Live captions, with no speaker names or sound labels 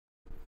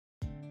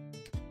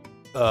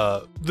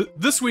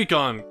This week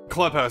on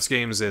Clubhouse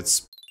Games,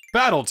 it's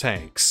Battle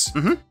Tanks.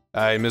 Mm-hmm.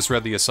 I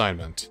misread the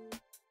assignment.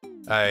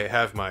 I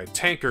have my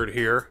tankard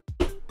here,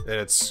 and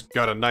it's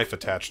got a knife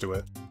attached to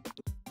it.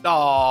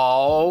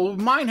 Oh,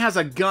 mine has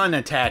a gun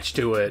attached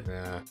to it.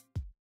 Yeah.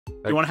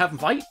 You want to have them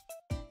fight?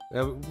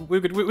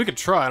 We could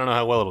try. I don't know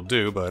how well it'll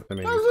do, but I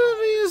mean,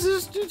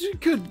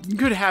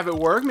 could have it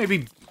work.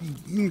 Maybe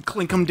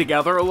clink them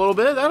together a little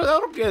bit.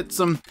 That'll get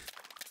some.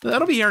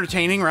 That'll be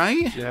entertaining,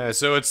 right? yeah.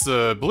 So it's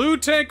the blue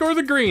tank or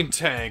the green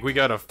tank. We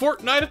got a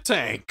fortnight of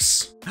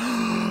tanks.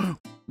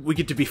 We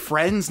get to be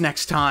friends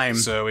next time.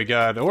 So we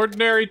got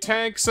ordinary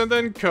tanks and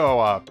then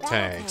co-op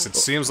tanks. It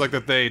seems like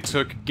that they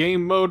took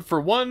game mode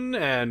for one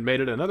and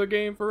made it another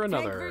game for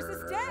another. Tank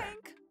versus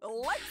tank.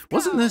 Let's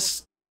Wasn't go.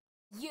 this?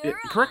 You're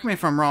Correct me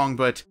if I'm wrong,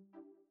 but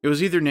it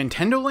was either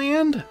Nintendo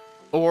Land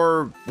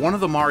or one of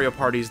the Mario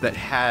parties that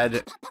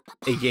had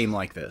a game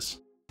like this.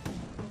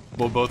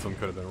 Well, both of them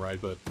could have been right,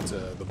 but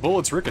the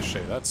bullets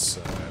ricochet. That's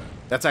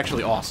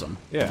actually awesome.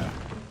 yeah.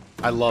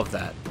 I love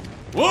that.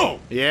 Whoa!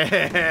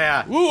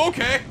 Yeah. Woo!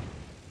 Okay.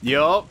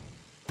 Yup.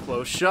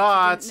 Close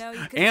shots Didn't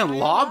know you could and fire a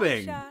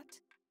lobbing. shot.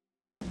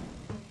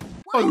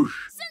 Boosh.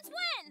 Since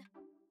when?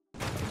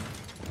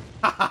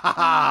 Ha ha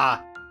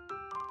ha.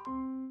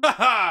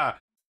 Haha!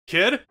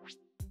 Kid?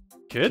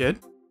 Kid?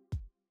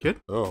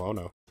 Oh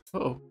no.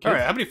 Uh-oh. Kid. All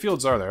right. How many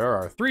fields are there? There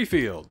are 3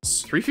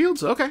 fields. 3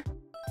 fields? Okay.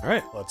 All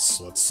right.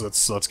 Let's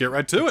get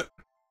right to it.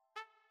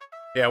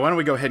 Yeah, why don't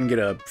we go ahead and get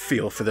a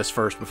feel for this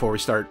first before we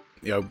start,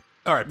 All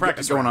right.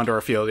 Practice going round. onto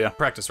our field, yeah.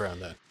 Practice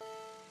round then.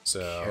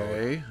 So.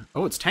 Okay.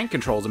 Oh, it's tank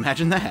controls.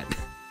 Imagine that.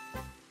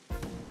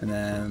 And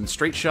then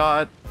straight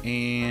shot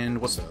and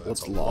what's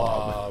That's a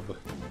lob?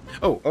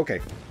 Oh,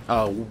 okay.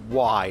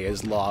 Y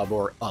is lob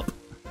or up.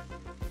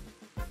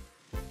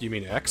 You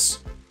mean X?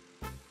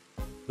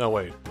 No,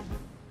 wait.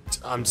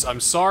 I'm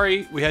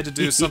sorry. We had to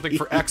do something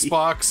for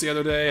Xbox the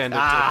other day, and it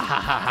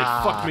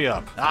fucked me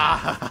up.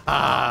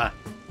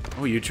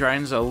 Oh, you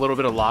trying a little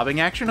bit of lobbing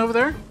action over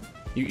there?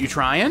 You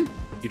trying?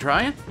 You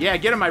trying? Yeah,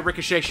 get him my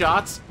ricochet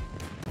shots.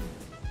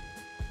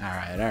 All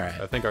right.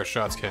 I think our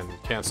shots can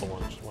cancel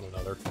one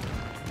another.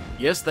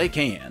 Yes, they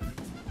can.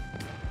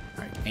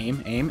 All right,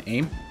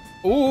 aim.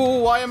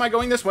 Ooh, why am I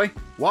going this way?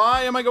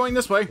 Why am I going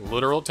this way?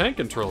 Literal tank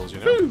controls, you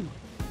know. Woo.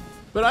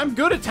 But I'm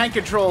good at tank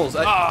controls.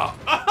 All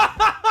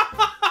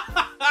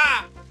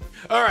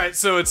right,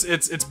 so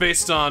it's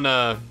based on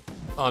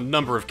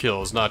number of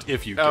kills, not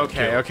if you get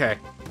killed. Okay.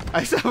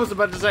 I was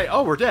about to say,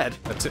 oh, we're dead.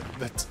 That's it.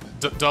 That's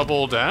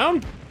double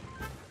down.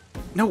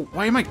 No,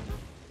 why am I...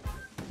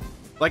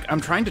 Like,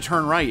 I'm trying to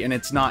turn right, and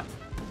it's not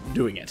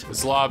doing it.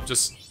 This lob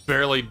just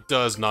barely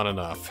does not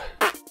enough.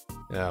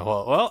 Yeah,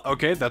 well,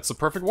 okay, that's the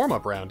perfect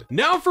warm-up round.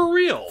 Now for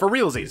real! For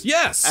realsies.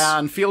 Yes!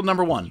 On field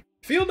number 1.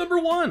 Field number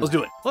 1. Let's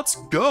do it. Let's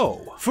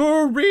go.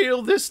 For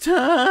real this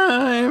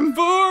time.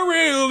 For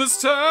real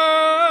this time!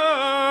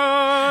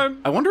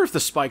 I wonder if the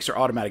spikes are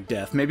automatic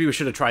death. Maybe we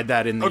should have tried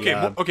that in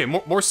the... Okay,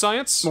 more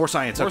science? More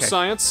science, More okay.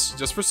 science,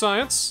 just for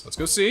science. Let's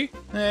go see.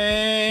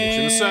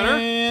 And... in the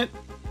center?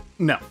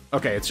 No.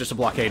 Okay, it's just a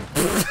blockade.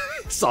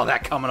 Saw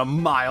that coming a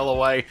mile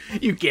away.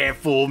 You can't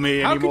fool me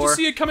How anymore. could you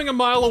see it coming a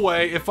mile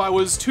away if I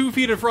was 2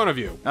 feet in front of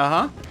you?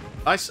 Uh-huh.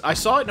 I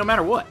saw it no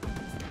matter what.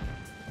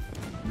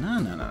 No.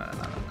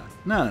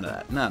 None of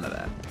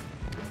that.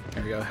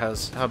 There we go. How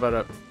about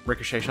a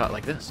ricochet shot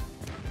like this?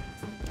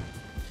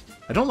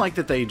 I don't like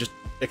that they just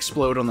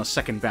explode on the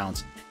second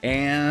bounce.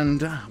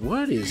 And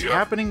what is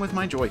happening with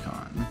my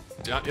Joy-Con?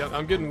 Yeah,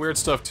 I'm getting weird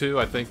stuff too.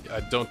 I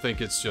don't think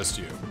it's just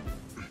you.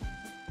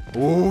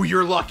 Ooh,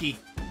 you're lucky.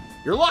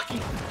 You're lucky.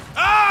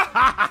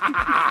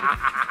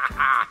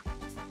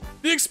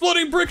 The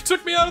exploding brick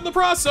took me out in the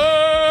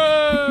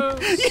process!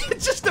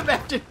 Just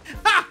imagine.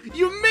 Ha!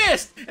 You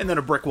missed! And then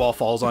a brick wall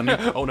falls on you.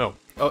 Oh no.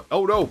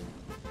 Oh no.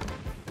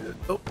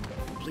 Oh,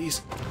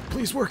 please.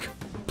 Please work.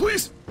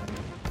 Please.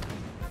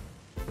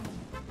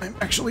 I'm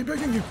actually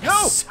begging you. No!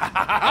 Oh,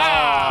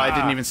 I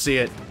didn't even see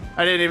it.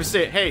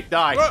 Hey,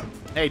 die.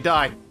 Hey,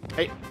 die.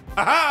 Hey.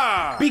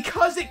 Aha!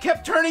 Because it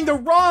kept turning the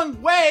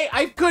wrong way,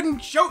 I couldn't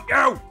shoot you!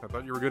 I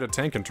thought you were good at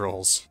tank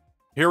controls.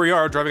 Here we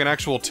are, driving an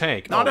actual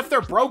tank. Not if they're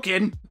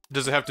broken.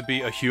 Does it have to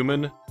be a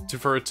human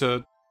for it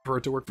to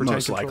work for tank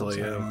Most controls?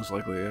 likely, yeah. Most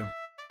likely, yeah.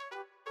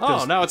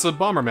 Oh, now it's a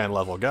Bomberman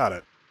level. Got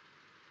it.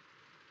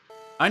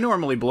 I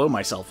normally blow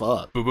myself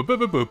up. I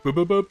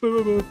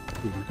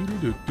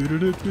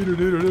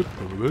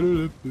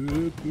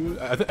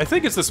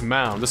think it's this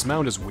mound. This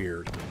mound is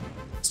weird.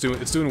 It's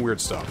doing weird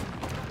stuff.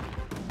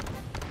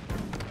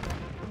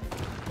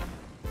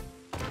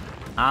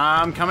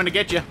 I'm coming to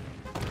get you.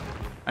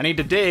 I need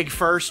to dig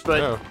first,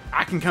 but Oh.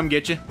 I can come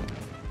get you.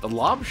 The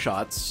lob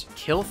shots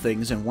kill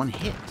things in one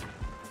hit.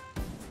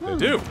 They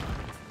do.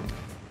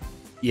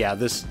 Yeah,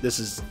 this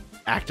is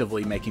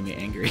actively making me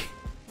angry.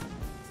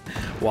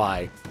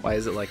 Why? Why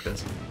is it like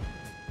this?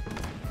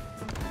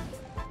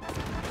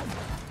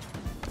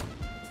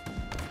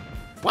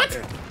 What?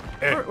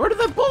 Where did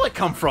that bullet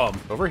come from?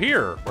 Over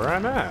here, where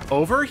I'm at.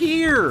 Over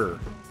here.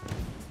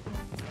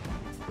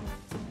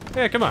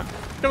 Hey, come on.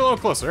 Get a little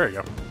closer. There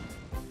you go.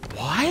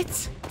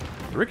 What?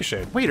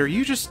 Ricochet. Wait, are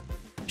you just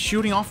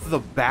shooting off the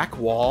back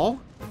wall?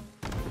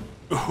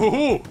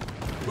 Ooh!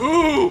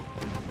 Ooh!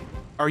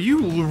 Are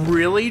you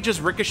really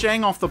just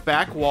ricocheting off the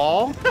back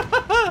wall?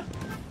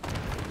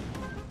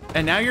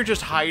 And now you're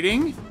just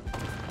hiding?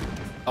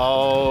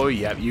 Oh,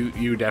 yeah,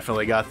 you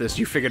definitely got this.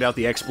 You figured out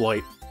the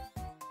exploit.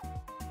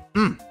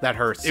 That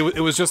hurts.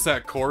 It was just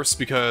that course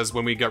because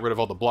when we got rid of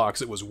all the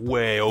blocks, it was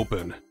way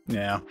open.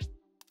 Yeah.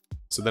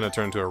 So then it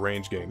turned into a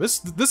range game.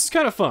 This is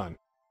kind of fun.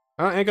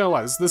 I ain't gonna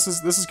lie. This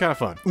is kind of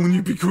fun.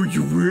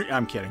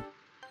 I'm kidding.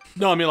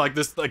 No, I mean like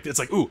this. Like it's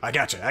like, ooh, I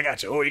got you.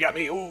 Oh, you got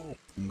me. Ooh.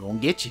 I'm gonna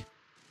get you.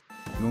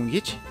 I'm gonna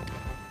get you.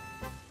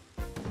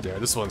 Yeah,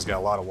 this one's got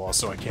a lot of walls,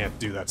 so I can't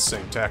do that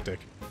same tactic.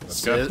 Let's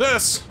Sit. get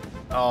this.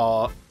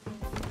 Oh.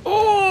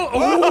 Oh!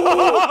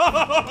 Oh!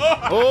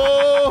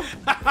 Oh!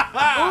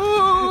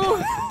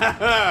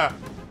 Oh!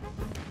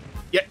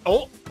 Yeah.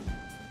 Oh!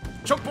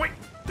 Choke point.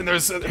 And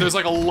there's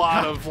like a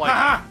lot of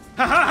like.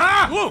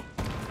 Whoa!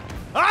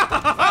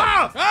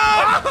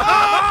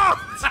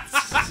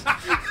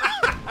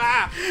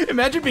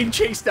 Imagine being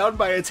chased down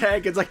by a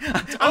tank. It's like,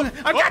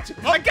 I got you.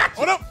 I got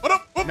you. What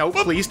up? No,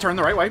 please turn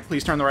the right way.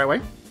 Please turn the right way.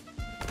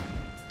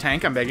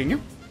 Tank, I'm begging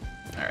you.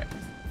 All right.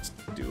 Let's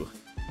do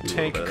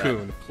Tank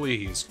Kun,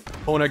 please.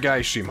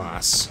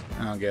 Onegaishimasu.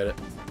 I don't get it.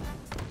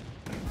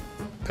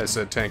 I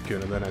said Tank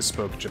Kun, and then I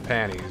spoke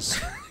Japanese.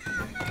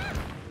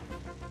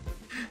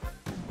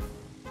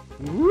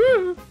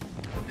 Woo!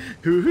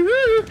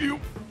 You.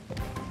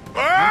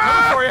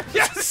 I'm coming for you.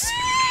 Yes!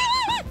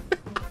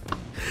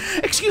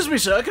 Excuse me,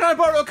 sir. Can I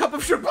borrow a cup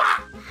of sugar?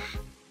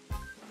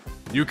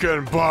 You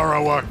can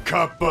borrow a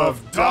cup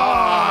of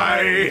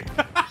dye!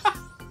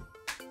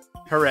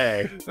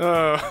 Hooray.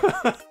 All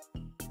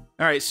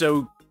right,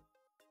 so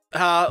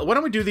why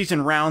don't we do these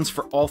in rounds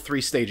for all 3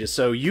 stages?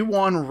 So you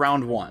won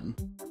round 1.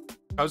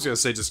 I was gonna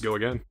say just go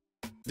again.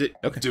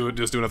 Okay.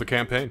 Just do another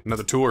campaign,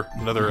 another tour,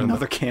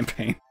 Another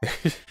campaign.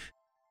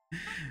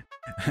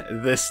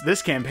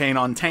 This campaign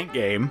on Tank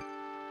Game.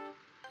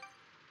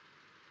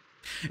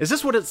 Is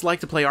this what it's like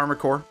to play Armored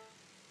Core?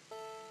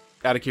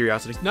 Out of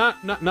curiosity.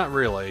 Not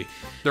really.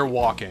 They're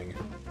walking.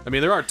 I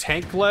mean, there are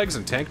tank legs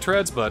and tank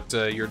treads, but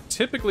you're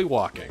typically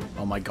walking.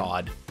 Oh my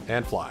god.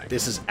 And flying.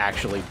 This is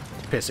actually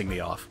pissing me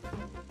off.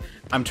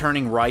 I'm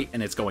turning right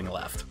and it's going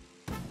left.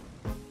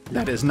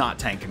 That is not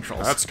tank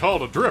controls. That's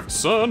called a drift,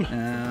 son.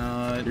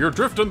 You're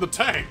drifting the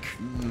tank.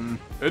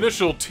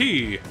 Initial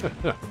T.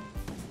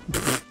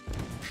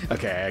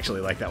 Okay, I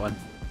actually like that one.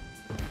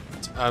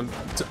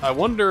 I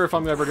wonder if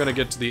I'm ever going to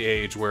get to the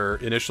age where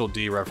initial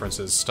D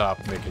references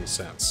stop making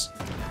sense.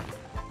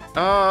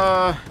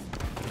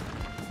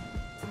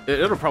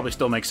 It'll probably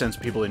still make sense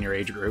to people in your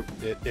age group.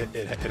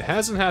 It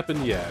hasn't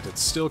happened yet.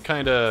 It's still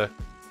kind of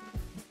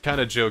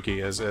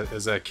jokey as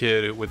that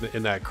kid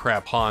in that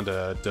crap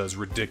Honda does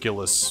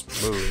ridiculous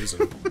moves.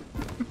 And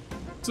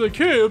it's like,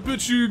 hey, I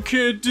bet you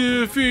can't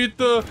defeat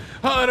the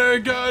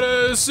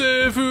Hanagata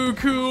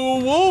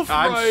Seifuku Wolf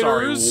Riders. I'm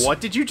sorry,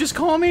 what did you just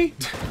call me?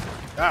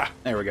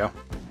 There we go.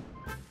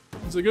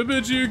 It's like, I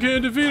bet you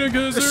can't defeat them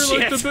because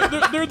they're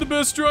like they're the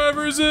best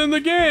drivers in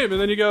the game.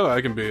 And then you go, I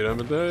can beat them.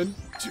 And then,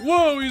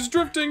 whoa, he's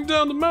drifting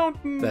down the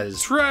mountain. That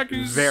is track.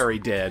 He's very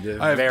dead.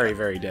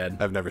 Very dead.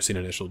 I've never seen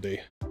Initial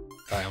D.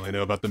 I only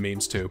know about the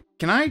memes too.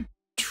 Can I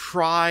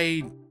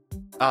try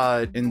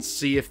and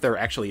see if there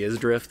actually is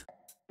drift?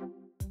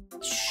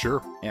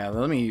 Sure. Yeah,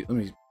 let me.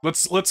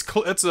 Let's do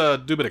a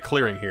bit of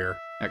clearing here.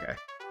 Okay.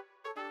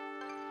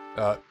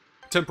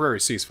 Temporary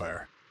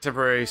ceasefire.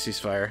 Temporary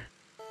ceasefire.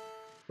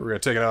 We're gonna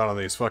take it out on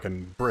these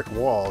fucking brick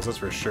walls, that's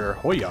for sure.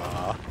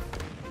 Hoya!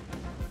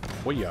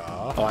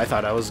 Hoya! Oh, I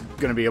thought I was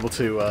gonna be able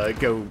to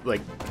go like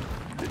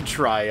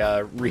try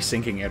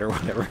resyncing it or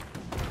whatever.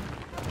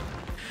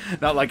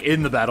 Not like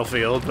in the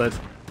battlefield, but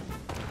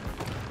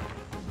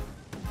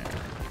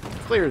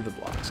clear the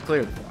blocks.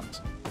 Clear the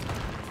blocks.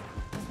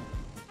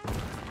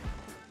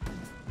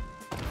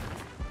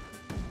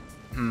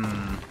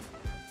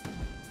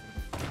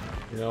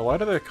 You know, why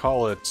do they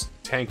call it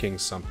tanking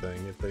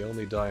something if they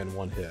only die in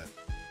 1 hit?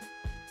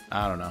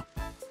 I don't know.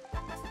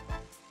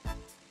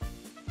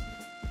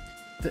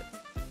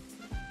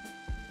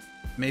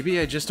 Maybe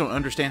I just don't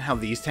understand how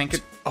these tank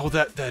it. Oh,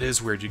 that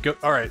is weird. You go.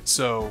 All right,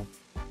 so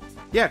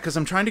Yeah, because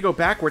I'm trying to go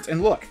backwards,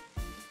 and look,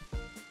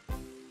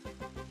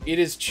 it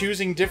is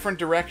choosing different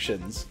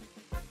directions.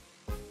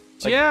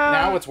 Like, yeah.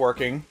 Now it's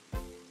working.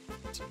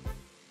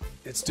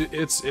 It's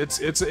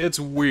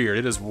weird.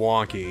 It is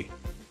wonky.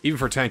 Even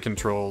for tank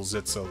controls,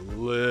 it's a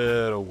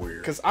little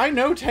weird. Because I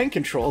know tank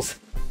controls.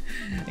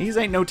 These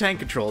ain't no tank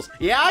controls.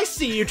 Yeah, I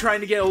see you trying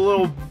to get a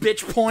little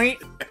bitch point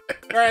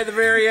right at the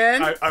very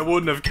end. I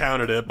wouldn't have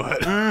counted it, but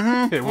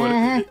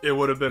it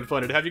would have been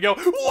funny to have you go,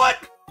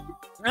 what?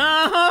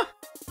 Uh-huh.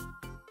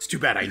 It's too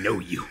bad I know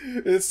you.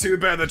 It's too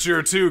bad that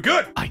you're too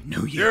good. I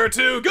know you. You're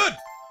too good.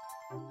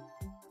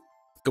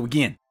 Go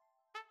again.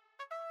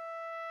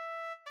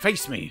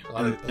 Face me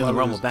in the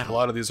realm of battle. A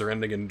lot of these are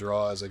ending in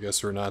draws. I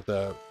guess we're not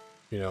that,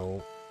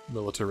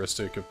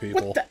 militaristic of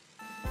people.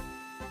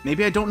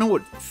 Maybe I don't know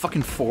what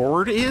fucking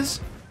forward is?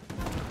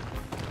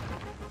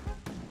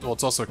 Well,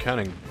 it's also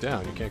counting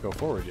down. You can't go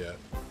forward yet.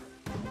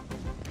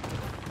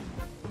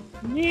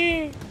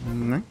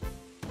 And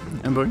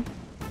boy.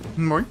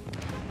 And boy.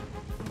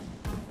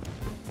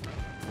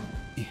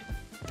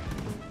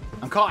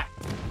 I'm caught.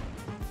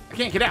 I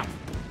can't get out.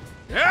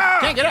 Yeah!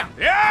 Can't get out.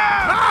 Yeah!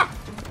 Ah!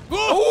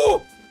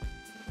 Ooh!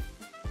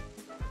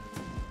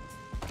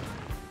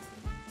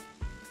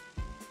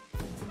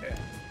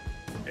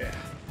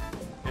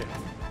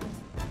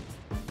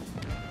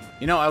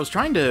 You know, I was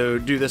trying to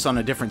do this on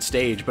a different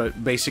stage,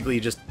 but basically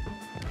just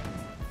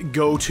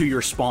go to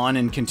your spawn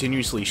and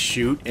continuously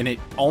shoot, and it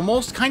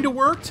almost kind of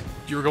worked.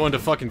 You were going to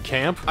fucking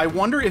camp? I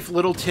wonder if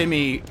little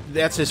Timmy,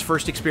 that's his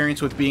first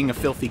experience with being a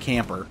filthy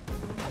camper.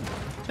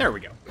 There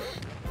we go.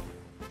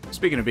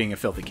 Speaking of being a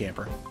filthy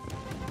camper.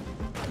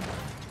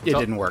 It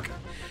didn't work.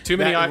 Too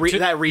many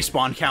that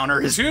respawn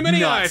counter is too many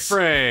nuts.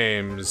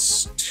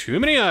 iframes. Too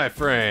many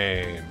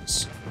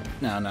iframes.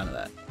 No, none of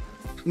that.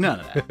 None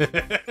of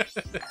that.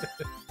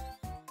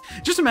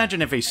 Just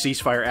imagine if a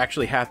ceasefire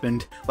actually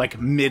happened, like,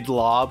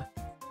 mid-lob.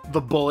 The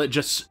bullet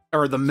just,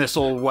 or the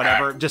missile,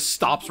 whatever, just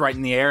stops right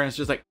in the air, and it's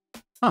just like,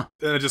 huh.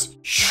 Then it just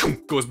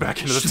goes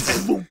back into the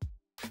tent.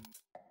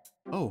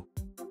 Oh.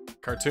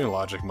 Cartoon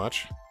logic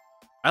much.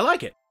 I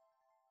like it.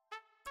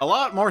 A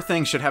lot more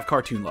things should have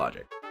cartoon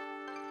logic.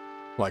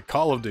 Like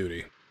Call of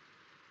Duty.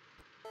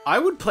 I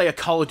would play a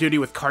Call of Duty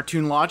with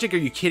cartoon logic, are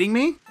you kidding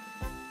me?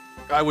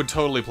 I would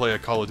totally play a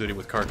Call of Duty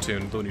with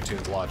cartoon Looney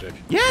Tunes logic.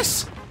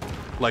 Yes!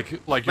 Like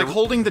you're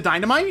holding the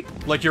dynamite?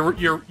 Like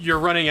you're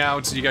running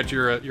out, so you got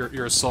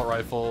your assault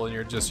rifle, and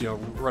you're just, you know,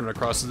 running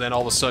across, and then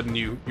all of a sudden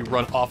you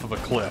run off of a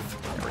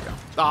cliff. There we go.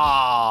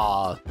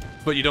 Ah!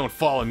 But you don't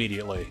fall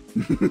immediately.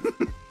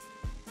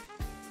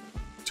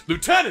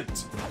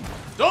 Lieutenant!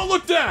 Don't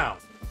look down!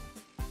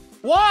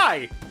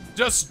 Why?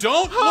 Just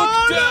don't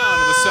look down!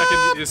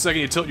 And the second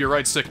you tilt your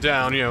right stick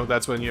down, you know,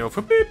 that's when, you know,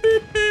 beep,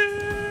 beep, beep.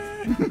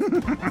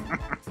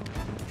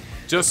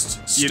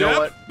 Just step you know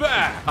what?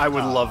 back! I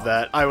would love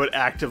that. I would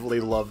actively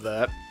love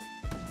that.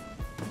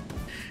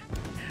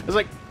 It's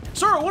like,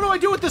 sir, what do I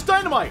do with this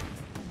dynamite?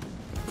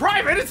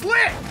 Private, it's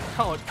lit!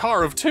 Call it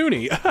Car of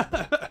Toonie.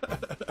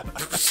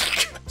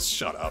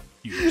 Shut up,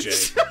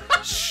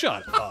 UDJ.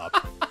 Shut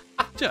up.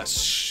 Just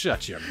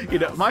shut your mouth. You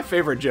know, my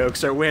favorite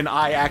jokes are when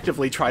I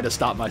actively try to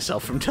stop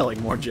myself from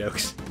telling more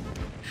jokes.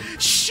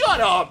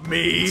 Shut up,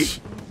 me!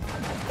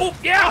 Oh,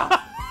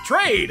 yeah!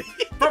 Trade!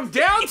 From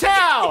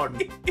downtown!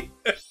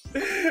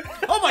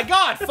 Oh my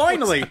god,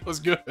 finally! That was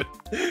good.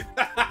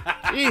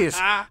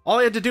 Jeez. All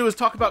I had to do was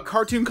talk about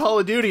cartoon Call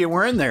of Duty and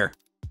we're in there.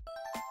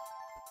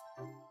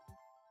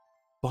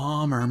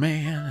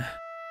 Bomberman.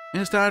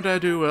 It's time to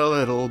do a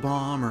little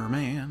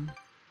Bomberman.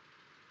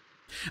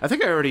 I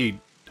think I already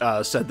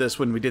said this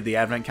when we did the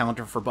advent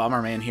calendar for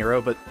Bomberman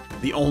Hero, but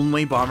the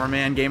only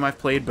Bomberman game I've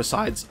played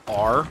besides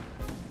R,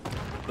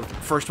 the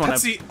first one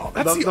That's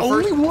the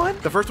only one?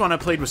 The first one I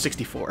played was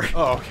 64.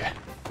 Oh, okay.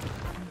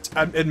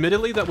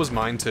 Admittedly, that was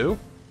mine too.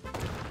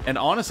 And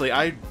honestly,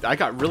 I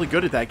got really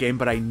good at that game,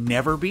 but I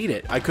never beat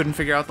it. I couldn't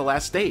figure out the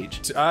last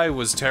stage. I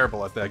was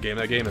terrible at that game.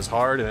 That game is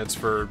hard, and it's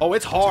for... Oh,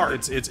 it's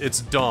hard!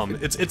 It's dumb.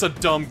 It's a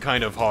dumb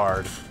kind of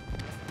hard.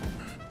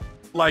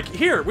 Like,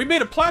 here, we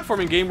made a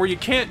platforming game where you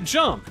can't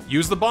jump.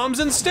 Use the bombs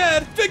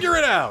instead! Figure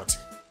it out!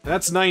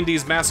 That's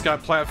 90s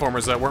mascot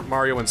platformers that weren't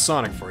Mario and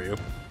Sonic for you.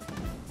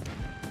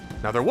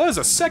 Now, there was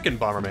a second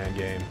Bomberman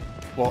game.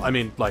 Well, I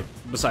mean, like...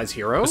 Besides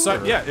Hero?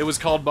 Yeah, it was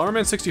called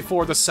Bomberman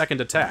 64: The Second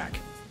Attack.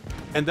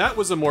 And that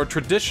was a more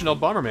traditional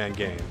Bomberman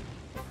game.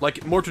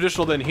 Like, more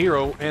traditional than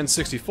Hero and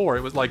 64.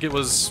 It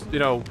was, you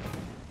know,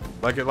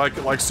 like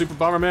Super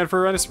Bomberman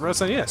for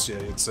SNES. Yeah,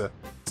 it's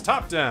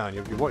top-down.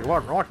 You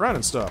walk around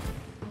and stuff.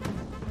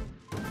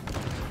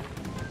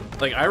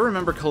 Like, I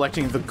remember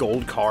collecting the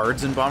gold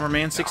cards in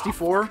Bomberman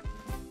 64.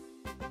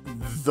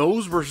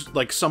 Those were,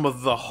 like, some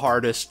of the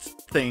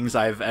hardest things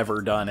I've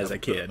ever done as a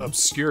kid.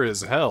 Obscure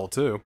as hell,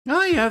 too.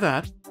 Oh, yeah,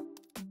 that.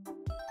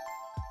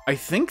 I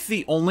think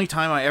the only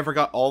time I ever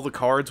got all the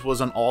cards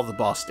was on all the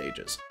boss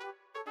stages.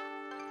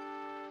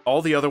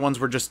 All the other ones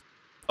were just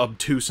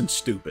obtuse and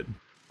stupid.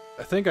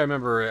 I think I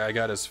remember I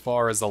got as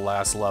far as the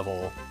last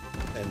level,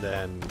 and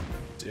then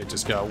it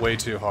just got way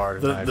too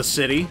hard. The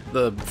city?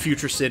 The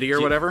future city or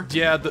whatever?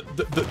 Yeah,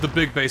 the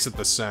big base at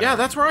the center. Yeah,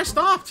 that's where I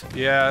stopped!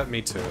 Yeah,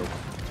 me too.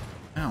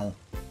 Ow.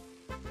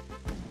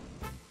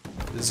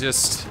 It's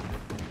just...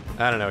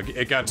 I don't know,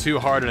 it got too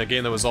hard in a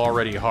game that was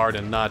already hard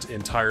and not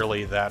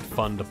entirely that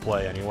fun to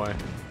play anyway.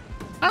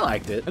 I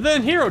liked it. And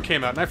then Hero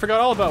came out, and I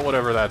forgot all about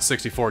whatever that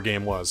 64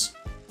 game was.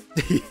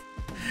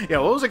 Yeah,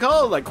 what was it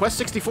called? Like Quest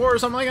 64 or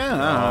something like that?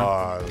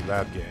 Oh,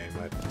 that game.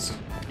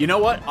 You know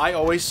what? I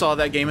always saw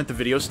that game at the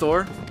video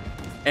store,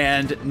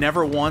 and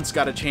never once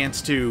got a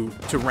chance to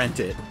rent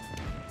it.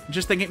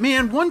 Just thinking,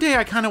 man, one day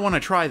I kind of want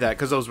to try that,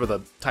 because those were the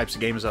types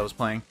of games I was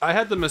playing. I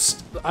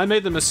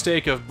made the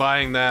mistake of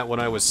buying that when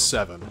I was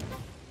 7.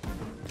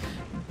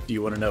 Do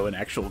you want to know an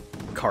actual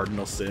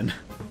cardinal sin?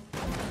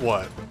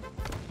 What?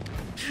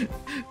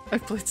 I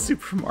played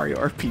Super Mario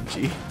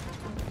RPG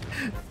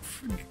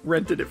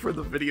rented it from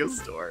the video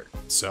store.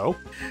 So?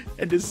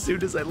 And as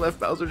soon as I left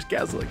Bowser's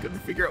Castle, I couldn't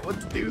figure out what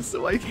to do,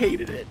 so I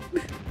hated it.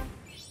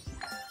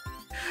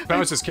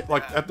 Bowser's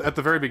like at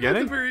the very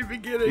beginning? At the very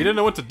beginning. You didn't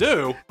know what to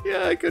do?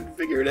 Yeah, I couldn't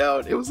figure it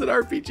out. It was an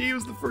RPG. It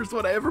was the first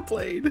one I ever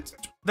played.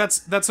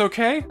 That's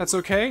okay. That's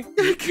okay.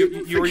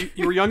 You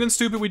were young and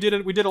stupid. We did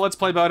a Let's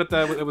Play about it.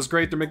 It was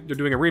great. They're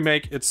doing a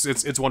remake.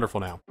 It's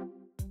wonderful now.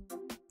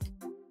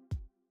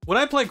 When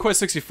I played Quest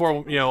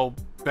 64, you know,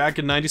 back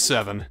in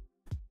 '97,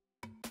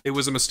 it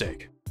was a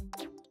mistake.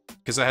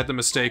 Because I had the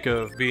mistake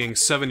of being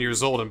 7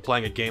 years old and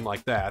playing a game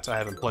like that. I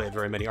haven't played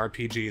very many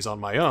RPGs on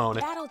my own.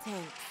 Battle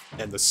tank.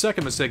 And the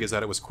second mistake is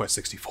that it was Quest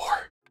 64.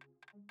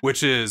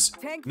 Which is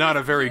not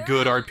a very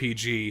good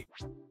RPG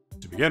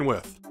to begin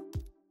with.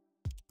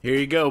 Here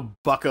you go,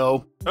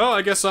 bucko. Oh,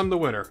 I guess I'm the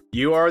winner.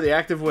 You are the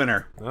active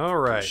winner.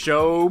 Alright.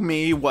 Show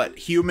me what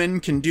human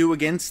can do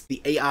against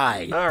the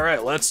AI.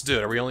 Alright, let's do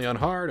it. Are we only on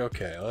hard?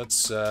 Okay,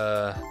 let's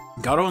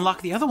Gotta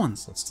unlock the other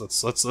ones.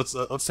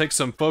 let's take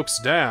some folks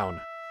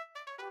down.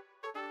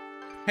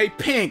 Hey,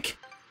 Pink!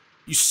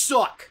 You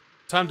suck!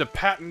 Time to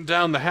patent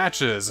down the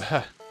hatches.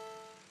 That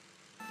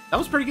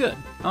was pretty good.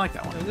 I like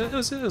that one. It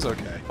was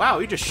okay. Wow,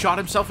 he just shot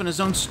himself in his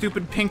own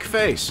stupid pink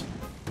face.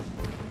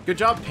 Good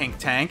job, Pink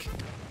Tank.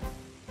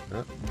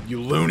 You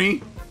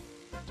loony.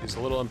 He's a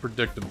little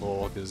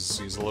unpredictable because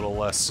he's a little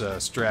less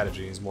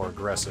strategy. He's more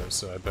aggressive,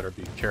 so I better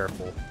be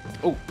careful.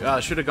 Oh,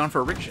 should have gone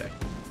for a ricochet.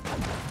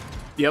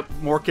 Yep,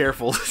 more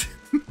careful.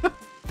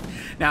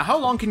 Now, how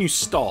long can you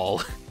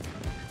stall?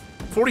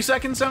 40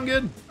 seconds sound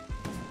good?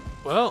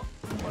 Well,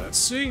 let's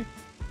see.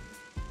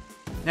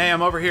 Hey,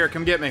 I'm over here.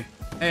 Come get me.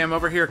 Hey, I'm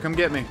over here. Come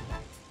get me.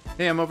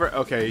 Hey, I'm over...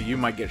 Okay, you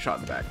might get shot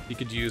in the back. He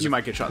could use... You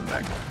might get shot in the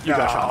back. You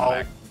got shot in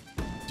the back.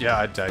 Yeah,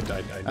 I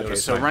noticed. Okay,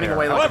 so right running there.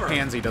 away like However, a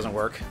pansy doesn't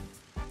work.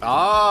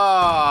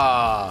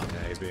 Ah!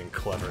 Yeah, he's being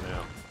clever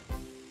now.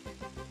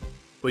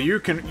 Well, you're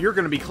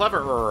gonna be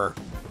cleverer.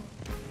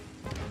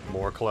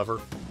 More clever.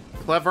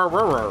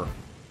 Cleverer.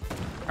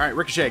 Alright,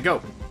 Ricochet,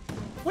 go.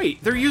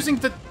 Wait, they're using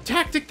the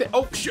tactic that...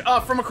 Oh,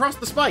 from across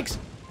the spikes.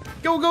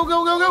 Go, go,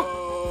 go, go,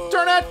 go!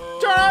 Turn it!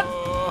 Turn it!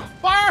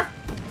 Fire!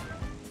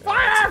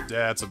 Fire!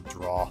 That's a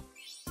draw.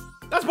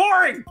 That's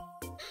boring!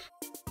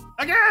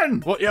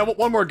 Again! Well, yeah,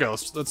 one more go.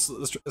 Let's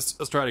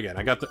try it again.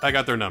 I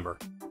got their number.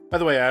 By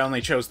the way, I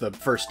only chose the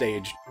first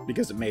stage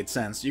because it made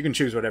sense. You can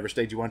choose whatever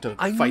stage you want to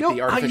fight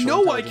the artificial I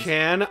know I intelligence.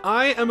 can.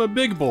 I am a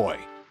big boy.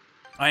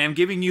 I am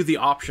giving you the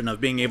option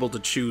of being able to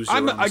choose your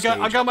own I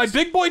got my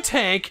big boy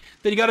tank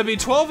that you got to be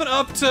 12 and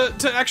up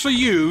to actually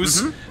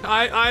use.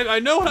 I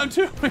know what I'm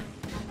doing.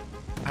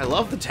 I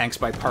love the tanks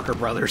by Parker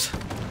Brothers.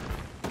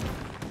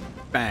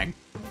 Bang.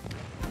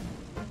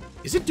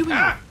 Is it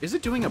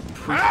doing a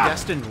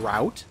predestined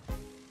route?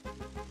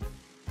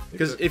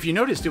 Because if you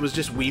noticed, it was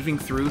just weaving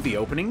through the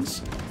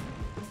openings.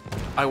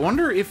 I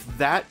wonder if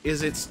that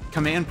is its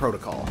command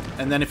protocol,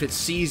 and then if it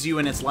sees you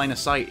in its line of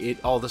sight, it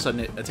all of a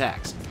sudden it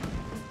attacks.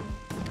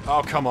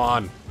 Oh, come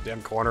on.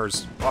 Damn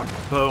corners. Fuck.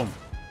 Boom.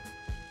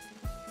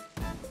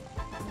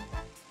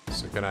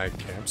 So can I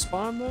camp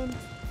spawn then?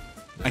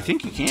 I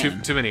think you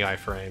can. Too many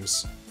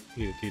iframes.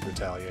 He'd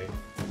retaliate.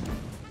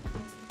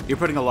 You're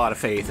putting a lot of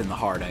faith in the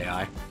hard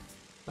AI.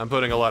 I'm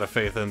putting a lot of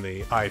faith in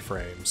the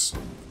iframes.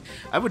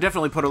 I would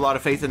definitely put a lot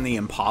of faith in the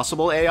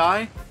impossible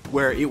AI,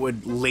 where it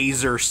would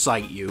laser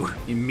sight you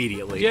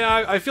immediately.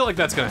 Yeah, I feel like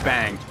that's gonna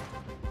Bang.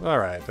 All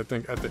right, I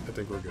think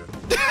we're good.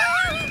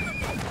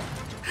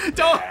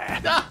 Don't!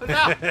 No!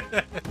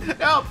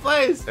 No,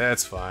 please!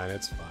 It's fine.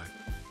 It's fine.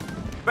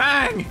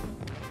 Bang!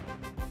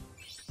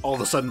 All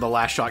of a sudden, the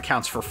last shot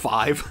counts for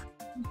 5.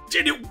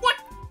 Did it? What?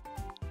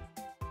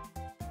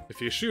 If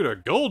you shoot a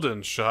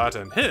golden shot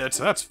and hit,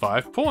 that's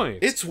 5 points.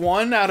 It's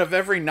 1 out of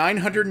every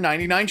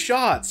 999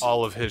 shots.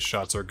 All of his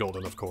shots are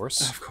golden, of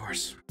course. Of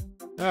course.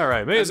 All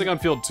right, amazing on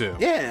field 2.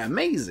 Yeah,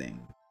 amazing.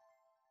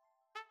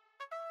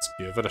 Let's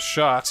give it a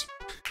shot.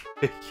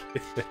 I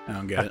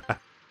don't get it.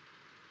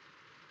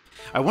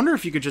 I wonder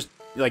if you could just,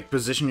 like,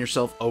 position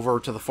yourself over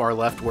to the far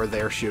left where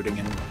they're shooting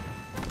and...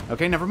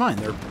 Okay, never mind.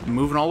 They're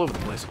moving all over the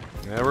place.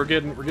 Yeah, we're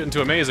getting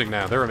to amazing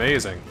now. They're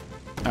amazing.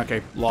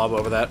 Okay, lob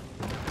over that.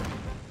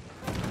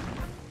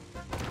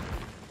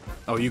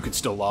 Oh, you could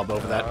still lob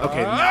over that.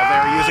 Okay,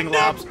 now they're using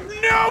lobs.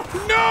 No!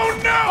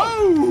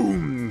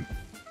 Boom!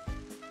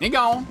 You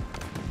gone.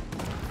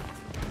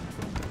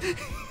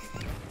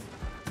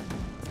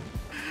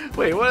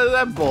 Wait, what is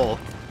that bull?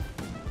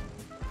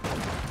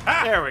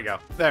 Ah! There we go.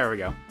 There we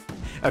go.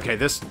 Okay,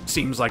 this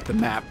seems like the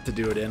map to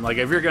do it in. Like,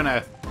 if you're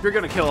gonna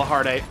kill a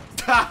hard AI,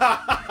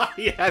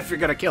 yeah, if you're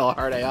gonna kill a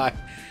hard AI,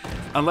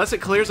 unless it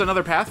clears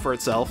another path for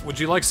itself. Would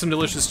you like some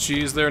delicious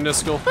cheese there,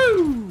 Niskel?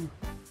 Woo!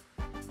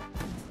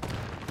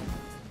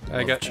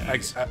 I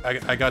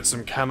got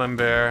some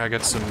camembert. I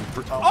got some.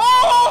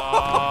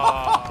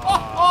 Oh!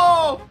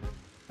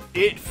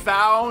 It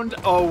found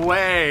a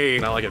way.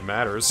 Not like it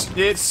matters.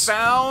 It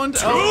found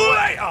Too a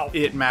late. Oh.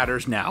 It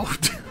matters now.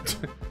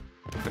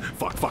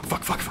 Fuck.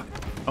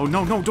 Oh,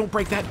 no, don't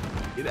break that.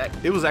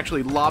 It was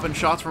actually lobbing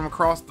shots from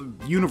across the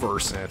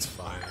universe. That's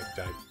fine.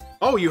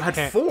 Oh, you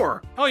had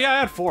 4. Oh yeah, I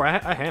had 4.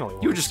 I handled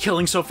it. You were just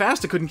killing so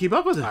fast I couldn't keep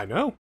up with it. I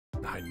know.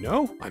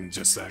 I'm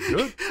just that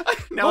good.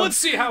 Now well, let's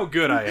see how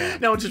good I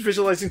am. Now I'm just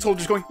visualizing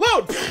soldiers going,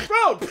 load!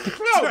 Load!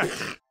 Load!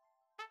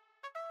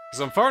 Because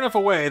I'm far enough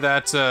away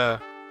that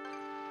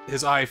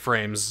his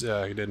iframes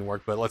didn't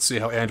work, but let's see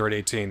how Android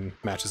 18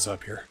 matches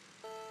up here.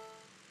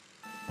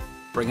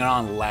 Bring it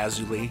on,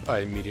 Lazuli. I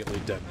immediately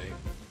detonate.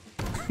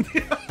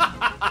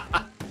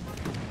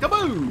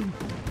 Kaboom!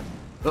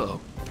 Uh-oh.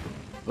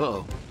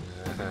 Uh-oh.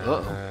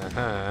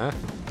 Uh-oh.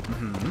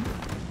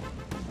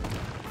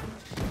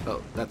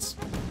 Oh, that's...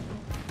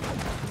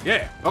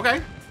 Yeah.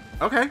 Okay.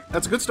 Okay,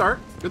 that's a good start.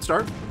 Good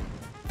start.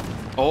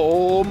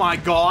 Oh my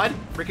god!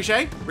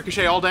 Ricochet?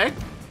 Ricochet all day?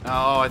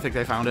 Oh, I think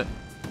they found it.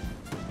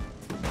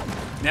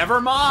 Never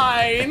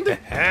mind!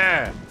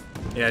 Yeah,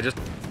 just...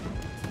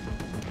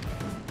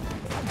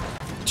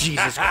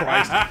 Jesus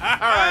Christ.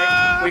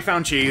 Alright, we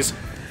found cheese.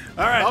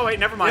 Alright. Oh wait,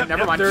 never mind,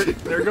 never mind.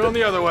 They're going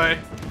the other way.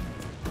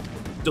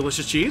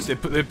 Delicious cheese? They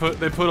put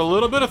a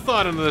little bit of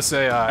thought into this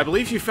AI. I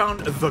believe you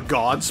found the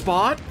God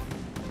spot.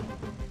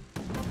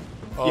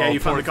 Oh, Yeah, you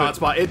found the God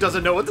spot. It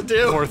doesn't know what to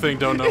do. Poor thing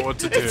don't know what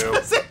to do.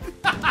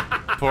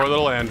 Poor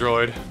little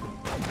android.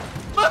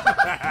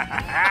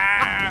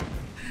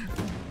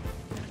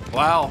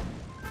 Wow.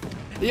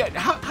 Yeah,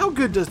 how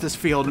good does this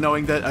feel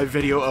knowing that a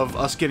video of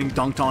us getting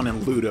dunked on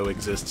in Ludo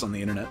exists on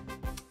the internet?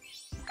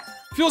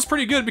 Feels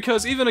pretty good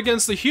because even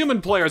against the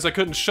human players I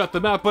couldn't shut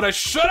them out, but I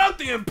shut out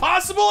the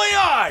impossible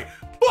AI!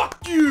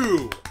 Fuck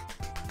you!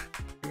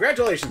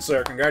 Congratulations,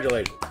 sir.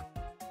 Congratulations.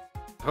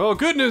 Oh,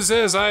 good news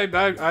is I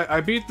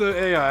beat the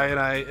AI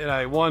and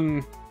I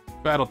won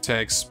battle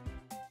tanks.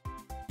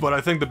 But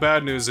I think the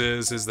bad news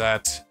is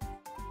that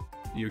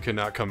you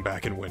cannot come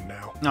back and win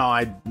now. No,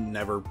 I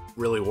never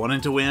really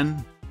wanted to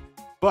win.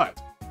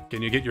 But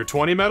can you get your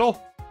 20 medal?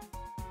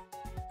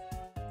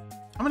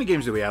 How many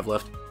games do we have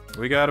left?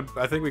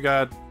 I think we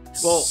got...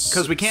 Well,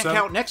 because we can't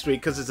count next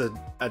week because it's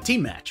a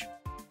team match.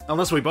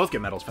 Unless we both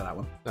get medals for that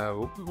one.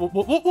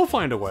 We'll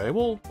find a way.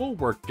 We'll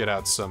work it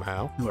out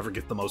somehow. Whoever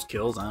gets the most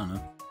kills, I don't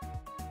know.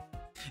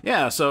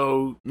 Yeah,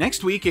 so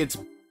next week it's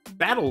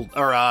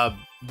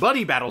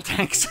buddy battle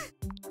tanks.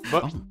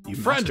 But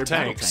friend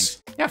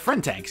tanks. Yeah,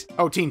 friend tanks.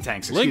 Oh, team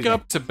tanks. Link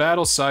up to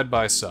battle side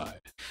by side.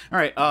 All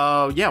right.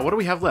 Yeah. What do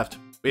we have left?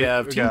 We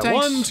have team tanks.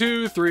 1,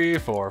 2, 3,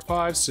 4,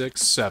 5,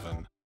 6,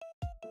 7.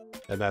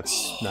 And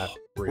that's not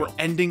real. We're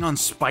ending on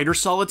Spider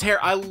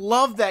Solitaire. I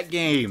love that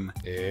game.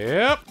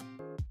 Yep.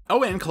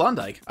 Oh, and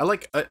Klondike. I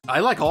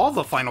like all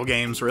the final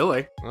games,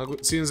 really. Well,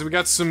 it seems we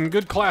got some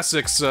good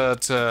classics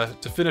to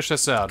finish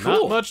us out.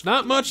 Cool.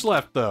 Not much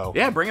left though.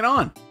 Yeah, bring it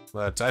on.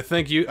 But I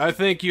think you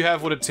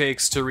have what it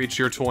takes to reach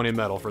your 20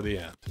 medal for the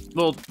end.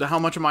 Well, how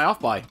much am I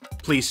off by?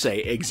 Please say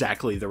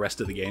exactly the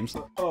rest of the games.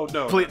 Oh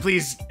no.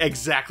 Please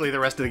exactly the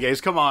rest of the games.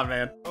 Come on,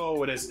 man.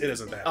 Oh, it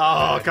isn't that.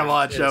 Oh, bad. come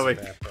on, show me.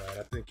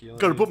 I think you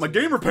Gotta put my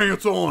gamer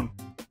pants on.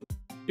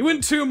 You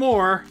win 2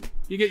 more,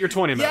 you get your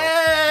 20 medal.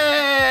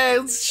 Yay!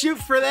 Let's shoot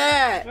for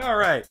that. All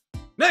right.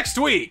 Next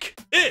week,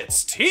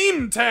 it's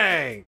Team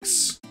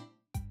Tanks.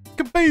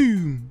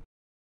 Kaboom!